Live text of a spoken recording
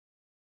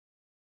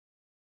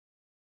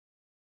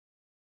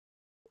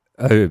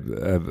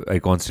I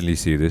constantly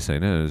see this, I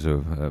know.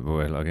 So,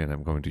 well, again,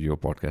 I'm coming to your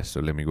podcast, so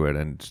let me go ahead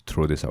and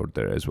throw this out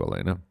there as well,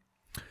 I know.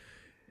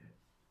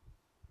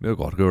 मेरो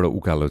घरको एउटा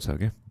उकालो छ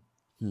क्या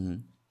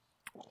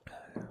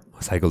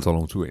cycle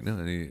चलाउँछु होइन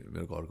अनि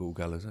मेरो घरको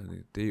उकालो छ अनि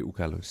त्यही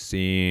उकालो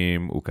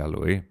सेम उकालो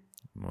है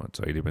म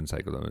जहिले पनि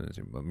साइकल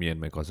चलाउँछु me and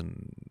my cousin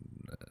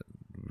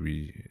we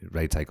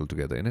ride cycle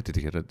together होइन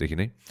त्यतिखेरदेखि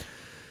नै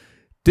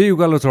त्यही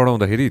उकालो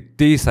चढाउँदाखेरि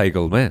त्यही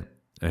साइकलमा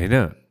होइन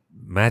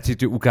माथि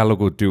त्यो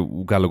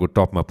उकालोको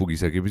टपमा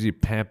पुगिसकेपछि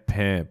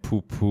फ्याँ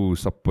फुफु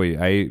सबै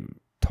I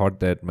thought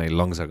that my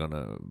lungs are gonna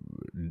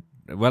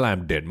well I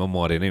am dead म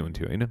मरे नै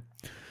हुन्थ्यो होइन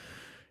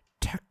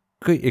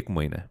ठ्याक्कै एक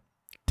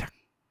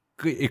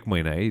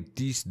महिना है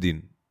 30 दिन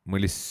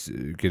मैले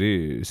के अरे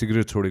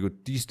सिगरेट छोडेको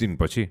 30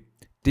 दिनपछि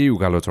त्यही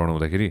उकालो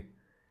चढाउँदाखेरि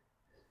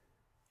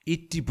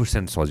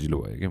 80% सजिलो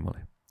भयो क्या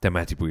मलाई त्यहाँ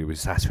माथि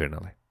पुगेपछि सास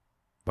फेर्नलाई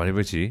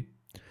भनेपछि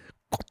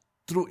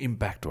कत्रो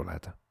इम्प्याक्ट होला त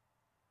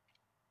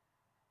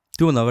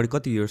त्योभन्दा अगाडि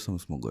कति इयर्ससम्म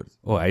स्मोक गर्छ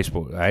I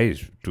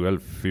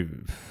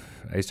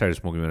started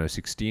smoking when I was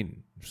 16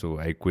 so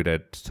I quit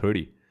at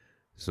 30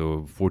 so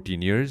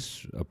 14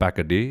 years a pack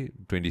a day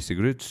 20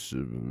 cigarettes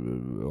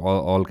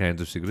all kinds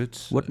of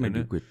cigarettes. What made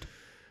you quit?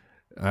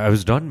 I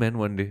was done, man.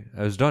 One day I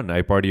was done.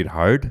 I partied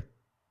hard,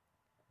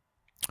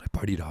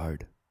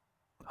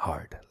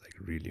 like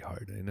really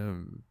hard, you know.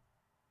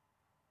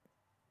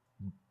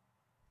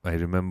 I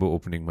remember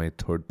opening my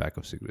third pack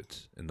of cigarettes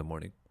in the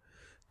morning.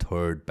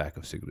 Third pack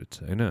of cigarettes,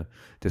 होइन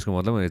त्यसको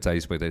मतलब मैले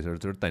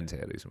 40-45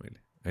 तानिसकेको रहेछु मैले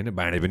होइन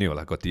बाँडे पनि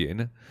होला कति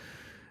होइन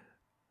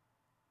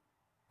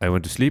I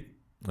went to sleep.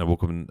 I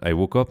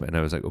woke up and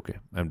I was like, okay,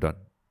 I'm done.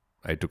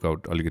 I took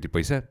out अलिकति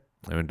पैसा.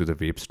 I went to the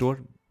vape store.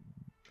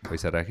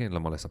 पैसा राखेँ ल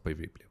मलाई सबै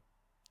भेप ल्याऊ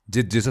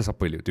जे छ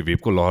सबै ल्याऊ त्यो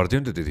भेपको लहर थियो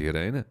नि त त्यतिखेर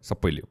होइन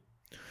सबै ल्याऊ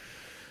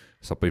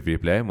सबै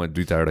भेप ल्याएँ म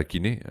 2-4वटा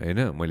किनेँ होइन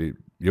मैले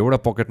एउटा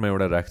पकेटमा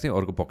एउटा राख्थेँ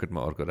अर्को पकेटमा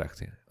अर्को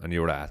राख्थेँ अनि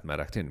एउटा हातमा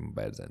राख्थेँ अनि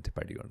बाहिर जान्थेँ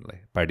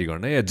पार्टी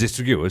गर्न या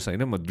जेसुकै होस्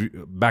होइन म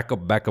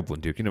ब्याकअप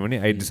हुन्थ्यो किनभने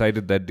I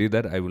decided that day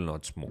that I will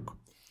not smoke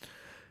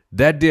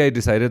that day I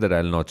decided that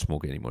I will not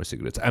smoke any more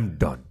cigarettes I am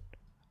done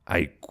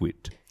I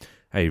quit.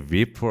 I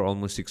vaped for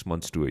almost 6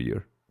 months to a year.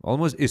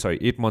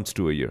 8 months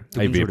to a year.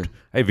 I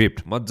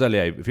vaped.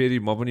 मजाले फेरि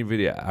म पनि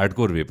फेरि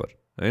hardcore vapour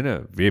होइन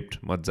vaped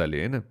मजाले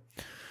होइन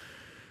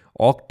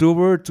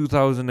October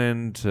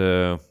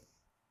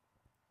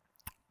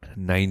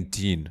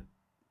 2019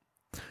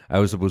 I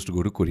was supposed to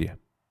go to Korea.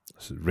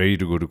 Ready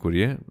to go to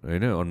Korea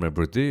होइन on my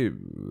birthday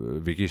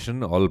vacation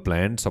all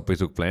planned सबै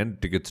थोक planned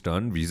tickets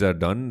done visa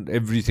done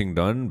everything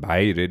done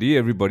भाइ ready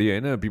everybody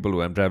होइन people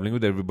who I'm traveling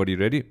with everybody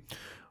ready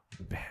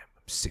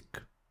sick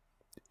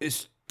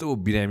यस्तो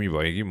बिरामी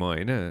भयो कि म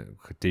होइन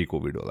त्यही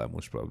कोभिड होला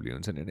मोस्ट प्रब्ली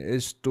हुन्छ नि होइन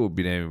यस्तो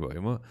बिरामी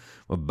भयो म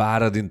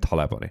 12 दिन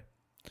थला परेँ I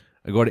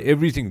got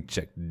everything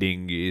checked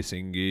dengue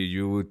Sengge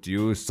यो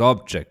त्यो सब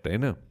checked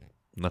होइन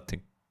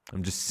nothing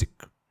I'm just sick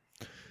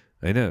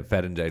होइन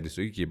pharyngitis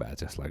हो कि के भएको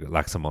जस्तो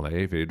लाग्छ मलाई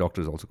है फेरि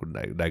doctors also could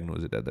diagnose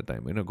it at the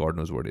time होइन God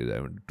knows what is I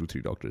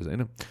 2-3 doctors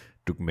होइन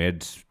टुक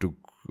मेड्स टुक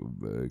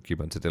के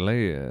भन्छ त्यसलाई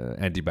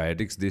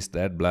antibiotics this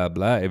that blah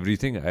blah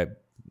everything I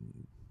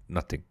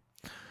nothing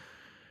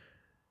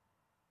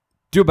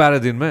त्यो 12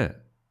 दिनमा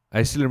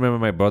I still remember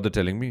my brother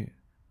telling me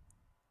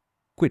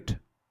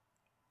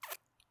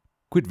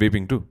quit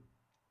वेपिङ to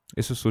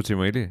यसो सोचेँ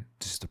मैले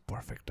this is the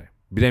perfect time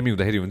बिरामी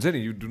हुँदाखेरि हुन्छ नि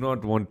you do not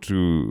want to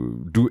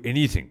do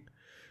anything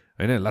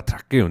होइन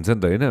लथ्राक्कै हुन्छ नि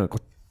त होइन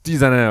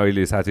कतिजना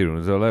अहिले साथीहरू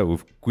हुन्छ होला हु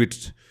quit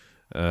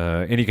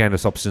any kind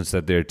of substance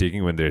that they are taking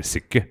when they are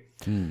sick के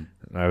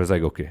I was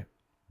like okay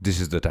this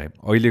is the time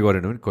अहिले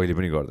गरेन भने कहिले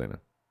पनि गर्दैन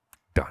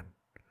done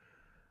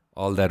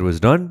all that was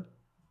done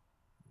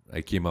I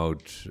came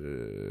out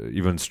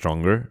even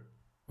stronger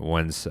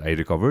once I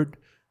recovered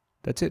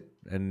that's it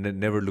and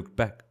never looked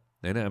back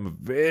and I'm a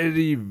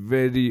very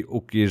very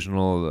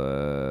occasional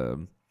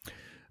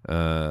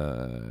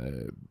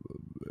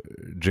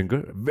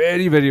drinker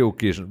very very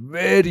occasional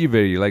very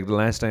very like the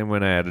last time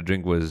when I had a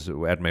drink was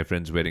at my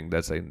friend's wedding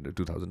that's like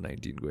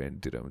 2019 go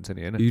and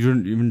you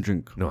don't even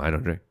drink no I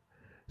don't drink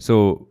so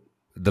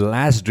the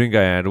last drink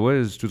I had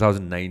was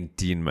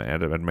 2019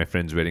 at my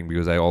friend's wedding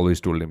because I always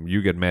told him, you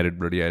get married,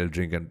 bloody I'll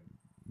drink, and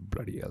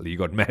bloody hell, he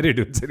got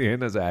married, so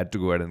I had to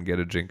go ahead and get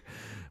a drink.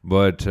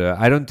 But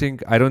I don't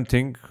think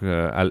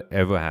I'll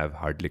ever have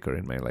hard liquor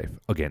in my life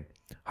again.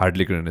 Hard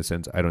liquor in a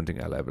sense, I don't think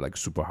I'll have like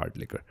super hard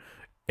liquor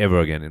ever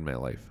again in my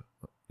life.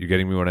 You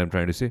getting me what I'm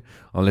trying to say?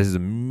 Unless it's a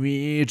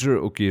major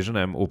occasion,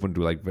 I'm open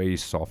to like very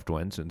soft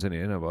ones, and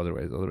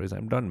otherwise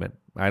I'm done, man.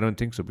 I don't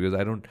think so because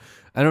I don't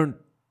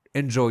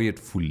enjoy it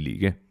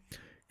fully.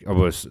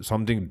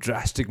 Something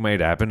drastic might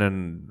happen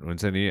and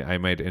I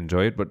might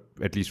enjoy it, but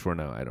at least for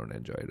now I don't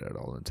enjoy it at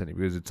all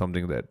because it's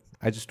something that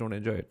I just don't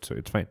enjoy it, so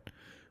it's fine.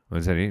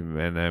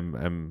 And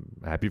I'm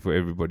happy for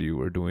everybody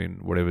who are doing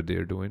whatever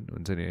they're doing.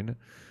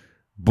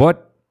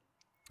 But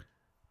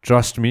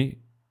trust me,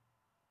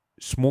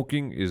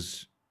 smoking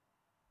is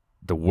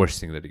the worst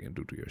thing that you can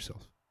do to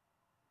yourself.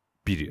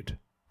 Period.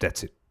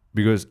 That's it.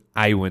 Because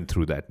I went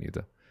through that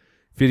neither.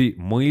 Feri,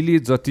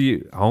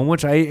 how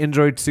much I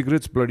enjoyed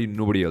cigarettes, bloody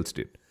nobody else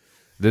did.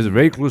 There's a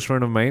very close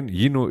friend of mine,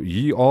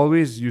 he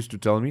always used to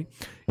tell me,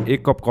 a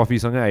cup of coffee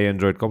sanga, I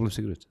enjoyed a couple of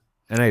cigarettes.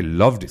 And I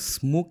loved it.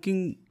 Smoke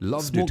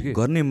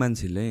गर्ने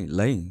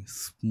मान्छेलाई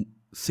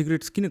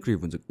cigarettes किन crave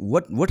हुन्छ?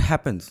 What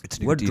happens?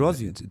 What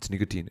draws you? It's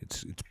nicotine.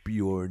 It's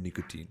pure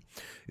nicotine.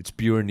 It's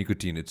pure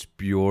nicotine. It's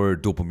pure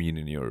dopamine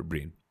in your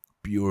brain.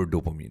 Pure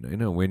dopamine. You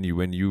know, when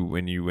you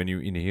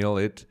inhale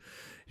it,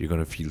 you're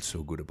gonna feel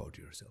so good about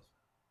yourself.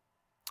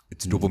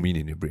 It's dopamine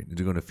in your brain.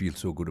 You're gonna feel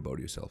so good about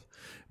yourself.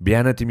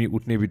 बिहान तिमी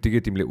उठ्ने बित्तिकै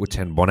तिमीले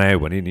ओछ्यान बनायो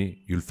भने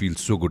नि, you'll feel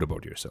so good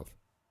about yourself.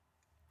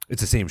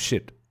 It's the same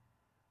shit.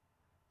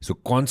 So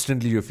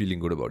constantly you're feeling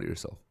good about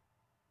yourself.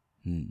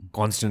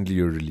 Constantly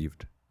you're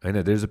relieved. I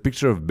know there's a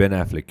picture of Ben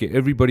Affleck.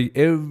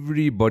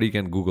 Everybody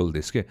can Google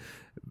this.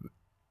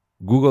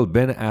 Google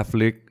Ben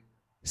Affleck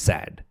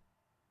sad.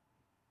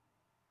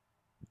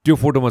 त्यो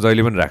photo म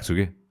जहिले पनि राख्छु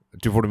के.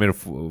 त्यो photo मेरो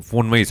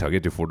फोनमै छ के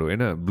त्यो फोटो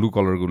हैन. ब्लू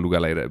कलरको लुगा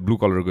लगाएर ब्लू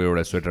कलरको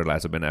एउटा स्वेटर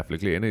लगाएको छ बेन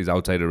एफ्लेकले हैन. Is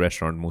outside a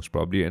restaurant most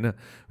probably हैन.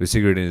 With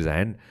cigarette in his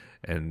hand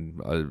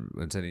and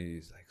हुन्छ नि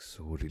is like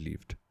so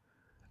रिलिभ्ड.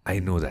 I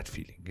know that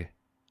feeling के.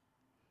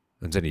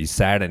 हुन्छ नि he's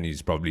sad and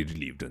he's probably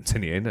relieved हुन्छ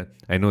नि हैन.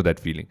 I know that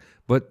feeling.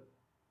 But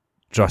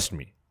trust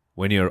me,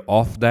 when you're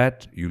off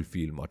that, you'll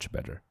feel much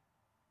better.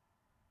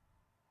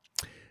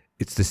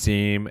 It's the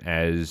same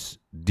as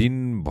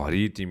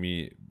दिनभरि तिमी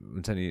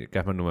हुन्छ नि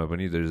काठमाडौँमा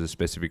पनि there is a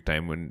specific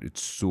time when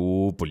it's so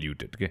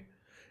polluted के.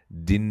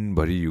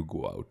 दिनभरि you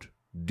go out.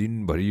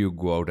 दिनभरि you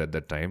go out at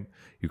that time.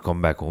 You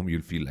come back home,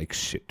 you'll feel like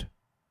shit.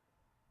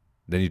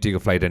 Then you take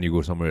a flight and you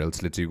go somewhere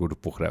else. Let's say you go to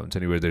Pokhara,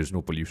 anywhere there is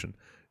no pollution.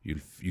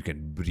 You can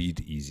breathe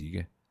easy.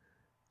 Okay?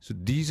 So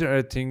these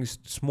are things,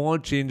 small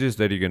changes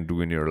that you can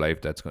do in your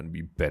life that's going to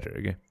be better.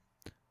 Okay?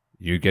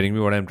 You getting me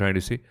what I'm trying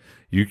to say?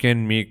 You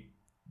can make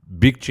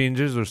big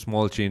changes or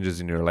small changes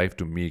in your life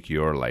to make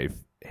your life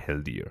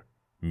healthier,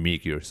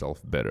 make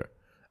yourself better.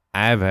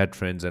 I've had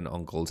friends and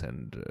uncles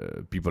and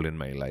people in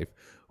my life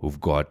who've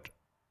got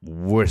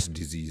worse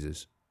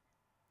diseases,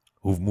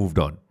 who've moved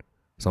on.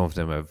 Some of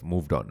them have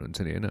moved on.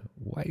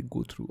 Why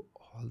go through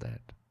all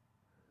that?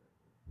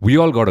 We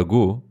all gotta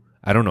go.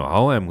 I don't know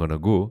how I'm gonna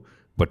go,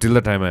 but till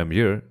the time I'm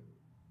here,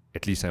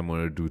 at least I'm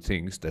gonna do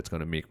things that's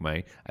gonna make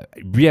my...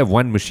 We have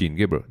one machine,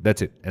 okay, bro?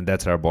 That's it. And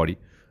that's our body.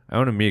 I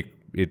wanna make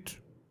it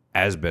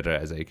as better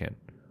as I can.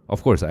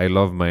 Of course, I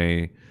love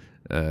my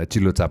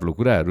chilo chaplo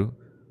kuraharu,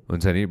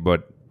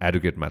 but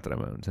adequate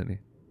matrama huncha ni.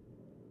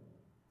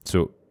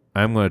 So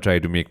I'm gonna try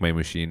to make my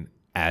machine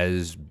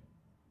as...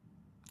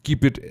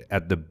 keep it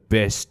at the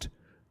best...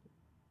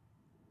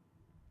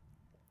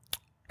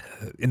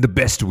 in the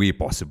best way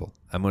possible.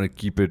 I'm going to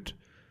keep it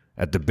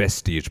at the best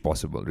stage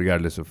possible,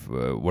 regardless of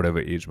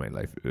whatever age my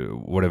life,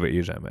 whatever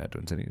age I'm at.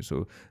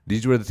 So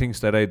these were the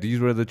things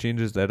these were the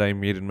changes that I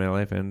made in my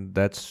life, and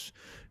that's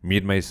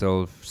made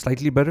myself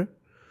slightly better.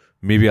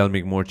 Maybe I'll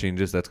make more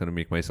changes that's going to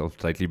make myself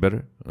slightly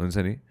better.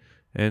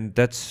 And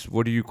that's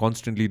what you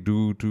constantly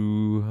do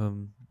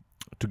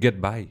to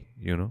get by,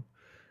 you know.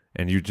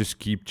 And you just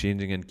keep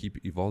changing and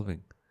keep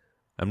evolving.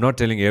 I'm not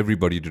telling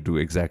everybody to do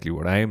exactly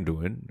what I am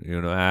doing.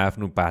 You know,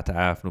 आफ्नो path,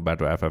 आफ्नो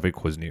बाटो आफै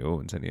खोज्ने हो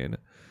हुन्छ नि हैन.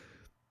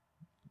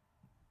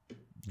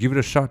 Give it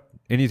a shot.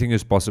 Anything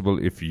is possible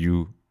if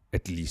you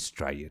at least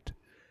try it.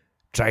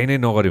 Try नै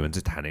नगर्यो भने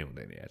चाहिँ थाहा नै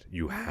हुँदैन यार.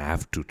 You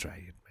have to try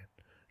it, man.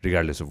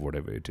 Regardless of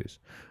whatever it is.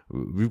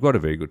 We've got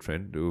a very good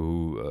friend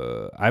who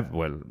I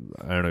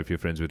don't know if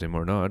you're friends with him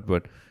or not,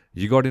 but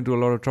he got into a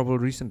lot of trouble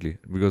recently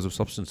because of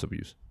substance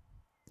abuse.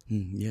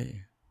 Yeah.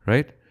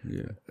 Right?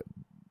 Yeah.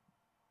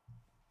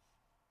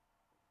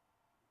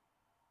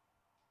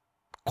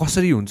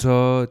 कसरी हुन्छ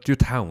त्यो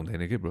थाहा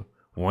हुँदैन के bro.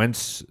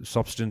 Once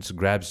substance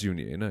grabs you,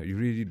 you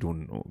really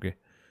don't know के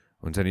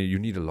हुन्छ नि. You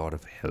need a lot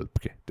of help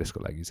के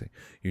त्यसको लागि चाहिँ.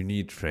 You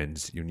need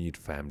friends, you need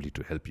family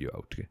to help you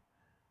out के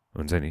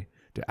हुन्छ नि.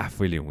 त्यो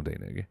आफैले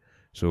हुँदैन के.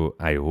 So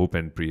I hope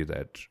and pray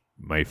that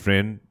my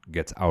friend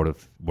gets out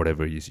of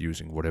whatever he's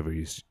using, whatever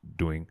he's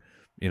doing.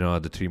 In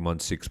another 3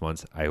 months, 6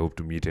 months, I hope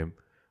to meet him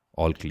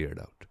all cleared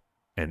out.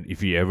 And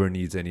if he ever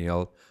needs any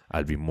help,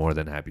 I'll be more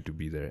than happy to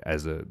be there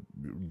as a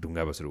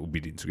dunga basera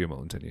ubidinchu ke ma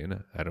huncha ni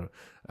हैन.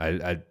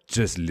 I'll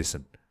just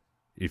listen.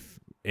 If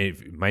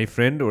my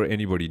friend or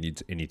anybody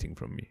needs anything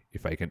from me,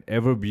 if I can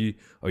ever be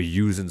a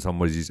use in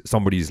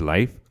somebody's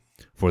life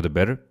for the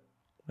better,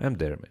 I'm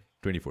there, man.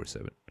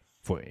 24/7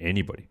 for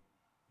anybody.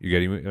 You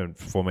getting me? And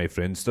for my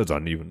friends, that's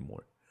not even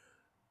more.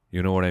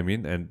 You know what I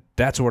mean? And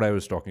that's what I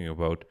was talking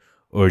about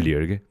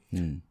earlier. Okay?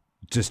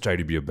 Just try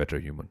to be a better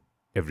human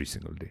every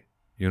single day.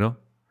 You know?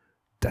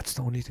 That's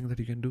the only thing that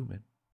you can do, man.